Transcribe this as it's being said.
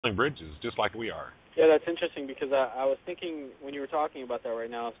building bridges just like we are. Yeah, that's interesting because I was thinking when you were talking about that right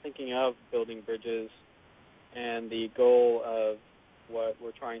now, I was thinking of building bridges and the goal of what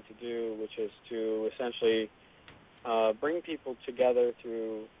we're trying to do, which is to essentially bring people together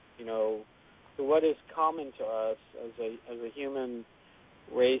through, to what is common to us as a human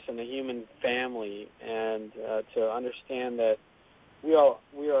race and a human family, and to understand that we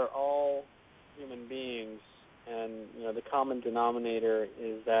are all human beings, and the common denominator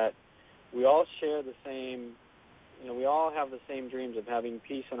is that we all share the same. We all have the same dreams of having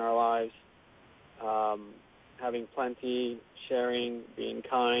peace in our lives, having plenty, sharing, being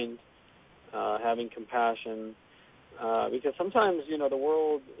kind, having compassion. Because sometimes, the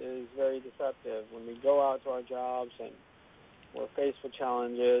world is very deceptive. When we go out to our jobs and we're faced with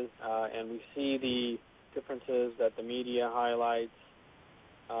challenges, and we see the differences that the media highlights,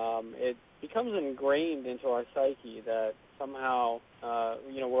 it becomes ingrained into our psyche that somehow,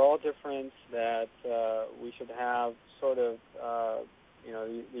 we're all different, that we should have sort of,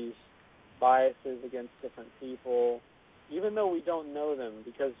 these biases against different people, even though we don't know them,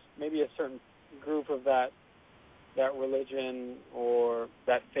 because maybe a certain group of that religion or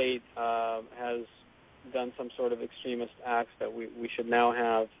that faith has done some sort of extremist acts that we should now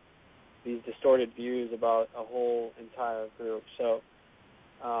have these distorted views about a whole entire group. So,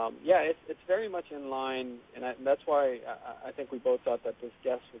 it's very much in line, and that's why I think we both thought that this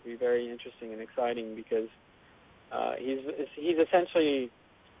guest would be very interesting and exciting, because he's essentially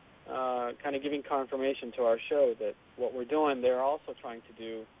kind of giving confirmation to our show that what we're doing, they're also trying to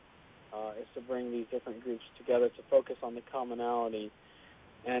do, is to bring these different groups together to focus on the commonality.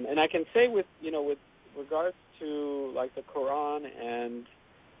 And I can say with regards to like the Quran and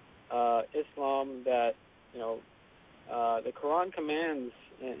Islam that the Quran commands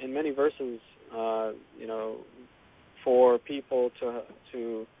in many verses for people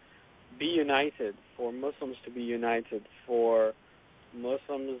to be united, for Muslims to be united, for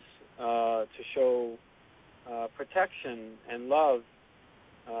Muslims to show protection and love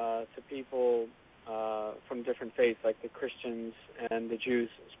to people from different faiths, like the Christians and the Jews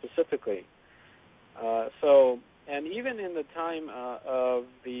specifically. And even in the time of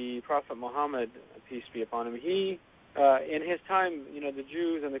the Prophet Muhammad, peace be upon him, in his time, the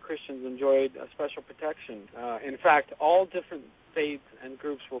Jews and the Christians enjoyed a special protection. In fact, all different faiths and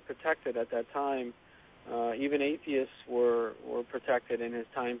groups were protected at that time. Even atheists were protected in his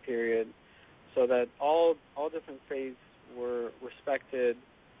time period, so that all different faiths were respected,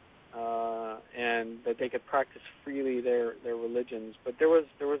 and that they could practice freely their religions. But there was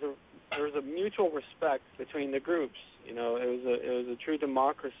a mutual respect between the groups. It was a true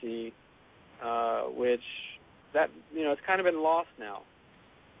democracy, which that it's kind of been lost now.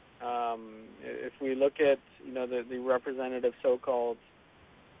 If we look at the representative so-called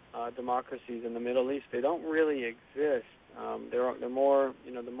democracies in the Middle East, they don't really exist. They're more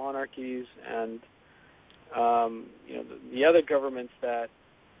the monarchies and the other governments that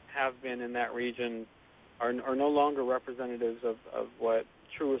have been in that region are no longer representatives of what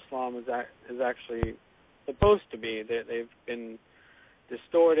true Islam is actually supposed to be. They've been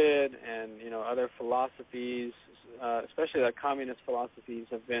distorted, and other philosophies, especially like communist philosophies,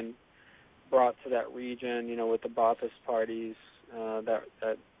 have been brought to that region. With the Ba'athist parties, that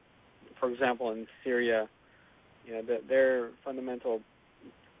for example in Syria, that their fundamental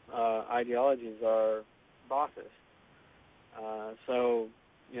ideologies are Ba'athist. So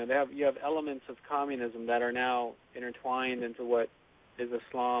you have elements of communism that are now intertwined into what is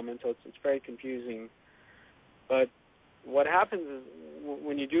Islam, and so it's very confusing. But what happens is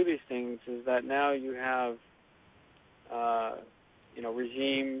when you do these things is that now you have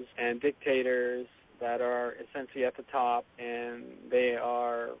regimes and dictators that are essentially at the top, and they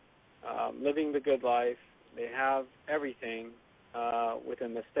are living the good life. They have everything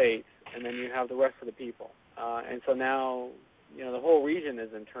within the state, and then you have the rest of the people. And so now the whole region is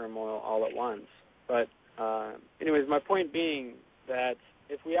in turmoil all at once. But anyways, my point being that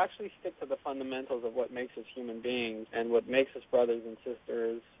if we actually stick to the fundamentals of what makes us human beings and what makes us brothers and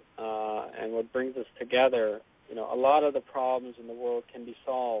sisters, and what brings us together, a lot of the problems in the world can be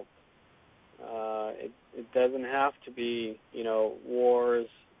solved. It doesn't have to be, wars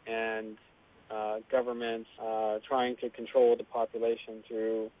and governments trying to control the population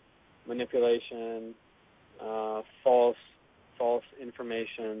through manipulation, false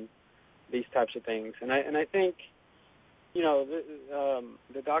information, these types of things. And I think,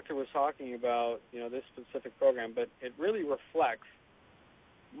 the doctor was talking about, this specific program, but it really reflects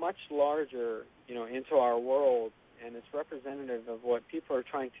much larger, into our world, and it's representative of what people are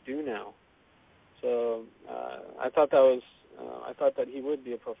trying to do now. So I thought that was I thought that he would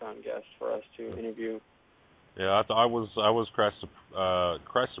be a profound guest for us to interview. Yeah, I was quite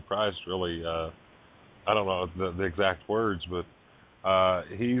surprised, really. I don't know the exact words, but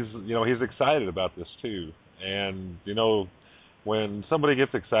he's excited about this too. And when somebody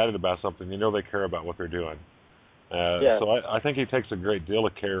gets excited about something, they care about what they're doing. So I think he takes a great deal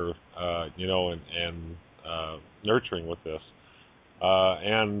of care, and nurturing with this.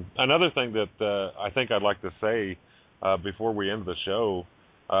 And another thing that I think I'd like to say before we end the show,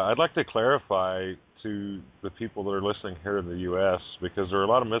 I'd like to clarify to the people that are listening here in the U.S., because there are a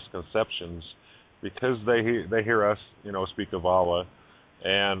lot of misconceptions, because they hear us, speak of Allah,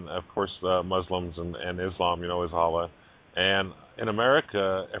 and of course Muslims and Islam, is Allah, and in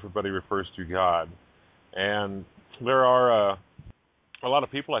America everybody refers to God, and there are a lot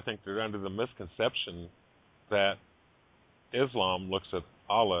of people, I think, that are under the misconception that Islam looks at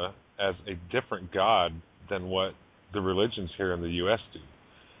Allah as a different God than what the religions here in the U.S. do.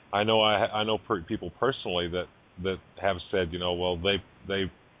 I know people personally that have said, well, they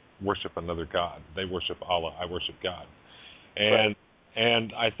worship another God. They worship Allah. I worship God. And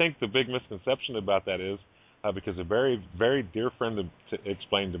I think the big misconception about that is because a very, very dear friend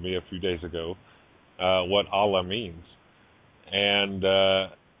explained to me a few days ago what Allah means. And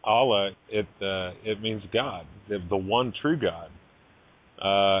Allah, it means God, the one true God.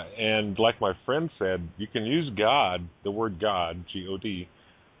 And like my friend said, you can use God, the word God, G-O-D,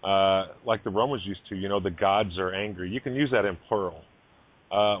 like the Romans used to. The gods are angry. You can use that in plural.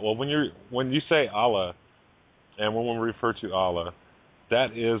 Well, when you say Allah, and when we refer to Allah,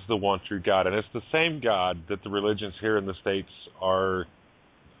 that is the one true God, and it's the same God that the religions here in the States are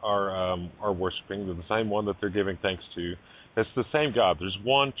worshiping. They're the same one that they're giving thanks to. It's the same God. There's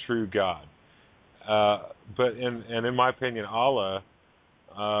one true God. But in my opinion, Allah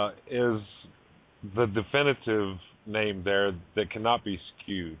is the definitive name there that cannot be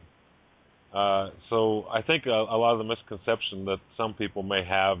skewed. So I think a lot of the misconception that some people may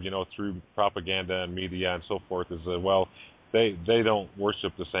have, through propaganda and media and so forth, is that, well, they don't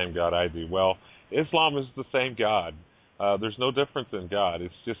worship the same God I do. Well, Islam is the same God. There's no difference in God.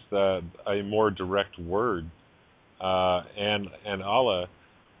 It's just a more direct word. And Allah,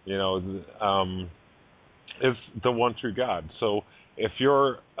 is the one true God. So if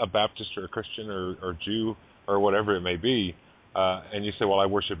you're a Baptist or a Christian or Jew or whatever it may be, and you say, well, I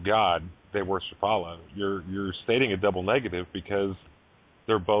worship God, they worship Allah, you're stating a double negative, because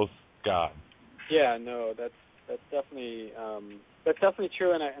they're both God. Yeah, no, that's definitely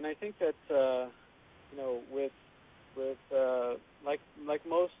true, and I think that with like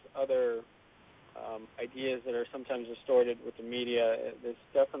most other ideas that are sometimes distorted with the media, this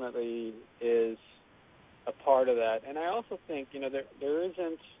definitely is a part of that. And I also think there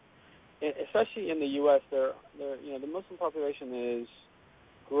isn't, especially in the U.S., there the Muslim population is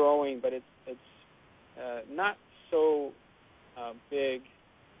growing, but it's not so big.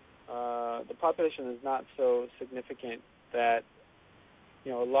 The population is not so significant that a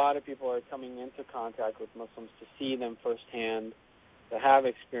lot of people are coming into contact with Muslims to see them firsthand, to have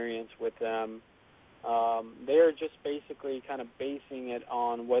experience with them. They're just basically kind of basing it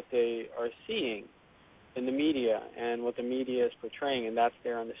on what they are seeing in the media and what the media is portraying, and that's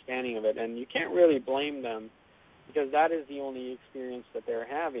their understanding of it. And you can't really blame them, because that is the only experience that they're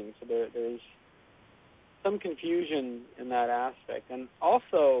having. So there's some confusion in that aspect. And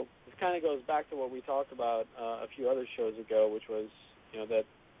also, this kind of goes back to what we talked about a few other shows ago, which was, that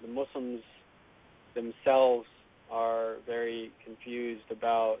the Muslims themselves are very confused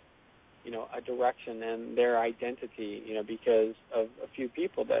about, a direction and their identity, because of a few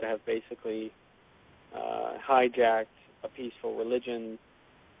people that have basically hijacked a peaceful religion,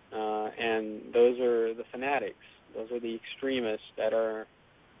 and those are the fanatics. Those are the extremists that are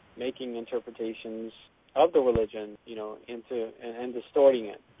making interpretations of the religion, into and distorting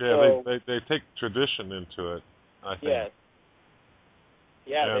it. Yeah, so, they take tradition into it, I think. Yes.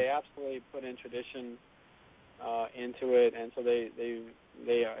 Yeah, they absolutely put in tradition into it, and so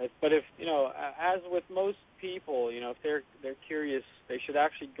they are. But if as with most people, if they're curious, they should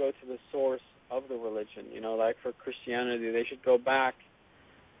actually go to the source of the religion. Like for Christianity, they should go back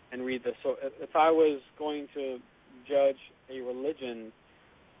and read the source. If I was going to judge a religion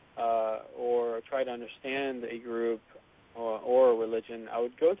or try to understand a group or a religion, I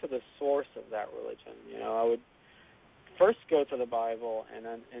would go to the source of that religion. I would first go to the Bible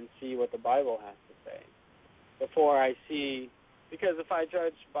and see what the Bible has to say before I see, because if I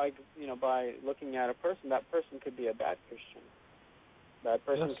judge by looking at a person, that person could be a bad Christian. That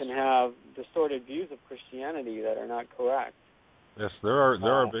person can have distorted views of Christianity that are not correct. Yes, there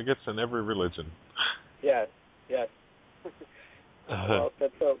are bigots in every religion. Yes. Well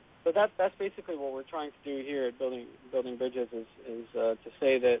said. So that's basically what we're trying to do here at Building Bridges is to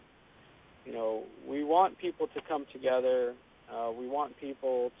say that, you know, we want people to come together. We want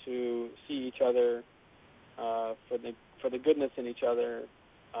people to see each other for the goodness in each other,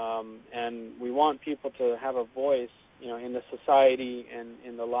 and we want people to have a voice, you know, in the society and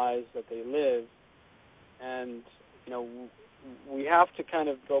in the lives that they live. And, you know, we have to kind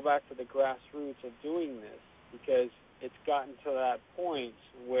of go back to the grassroots of doing this, because it's gotten to that point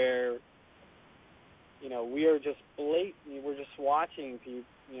where, you know, we are just blatantly, we're just watching people,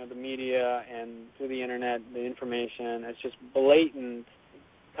 you know, the media and through the internet, the information. It's just blatant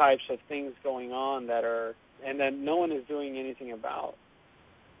types of things going on that are, and that no one is doing anything about.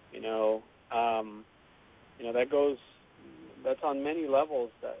 You know, that's on many levels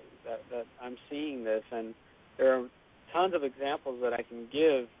that I'm seeing this, and there are tons of examples that I can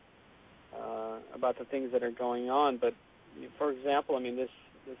give about the things that are going on. But, for example, I mean, this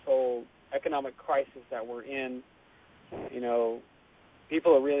whole economic crisis that we're in, you know,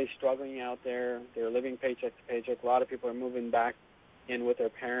 people are really struggling out there. They're living paycheck to paycheck. A lot of people are moving back in with their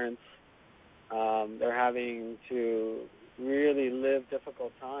parents. They're having to really live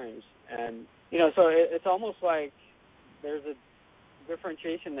difficult times. And, you know, so it's almost like there's a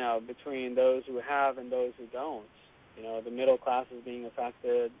differentiation now between those who have and those who don't. You know, the middle class is being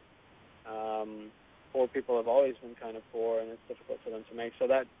affected. Poor people have always been kind of poor, and it's difficult for them to make. So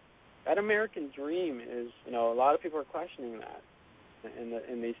that American dream is, you know, a lot of people are questioning that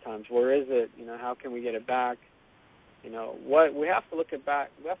in these times. Where is it? You know, how can we get it back? You know, what we have to look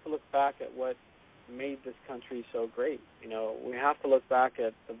back at what made this country so great. You know, we have to look back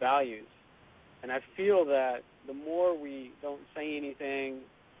at the values. And I feel that the more we don't say anything,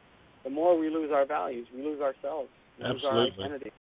 the more we lose our values. We lose ourselves. We lose our identity.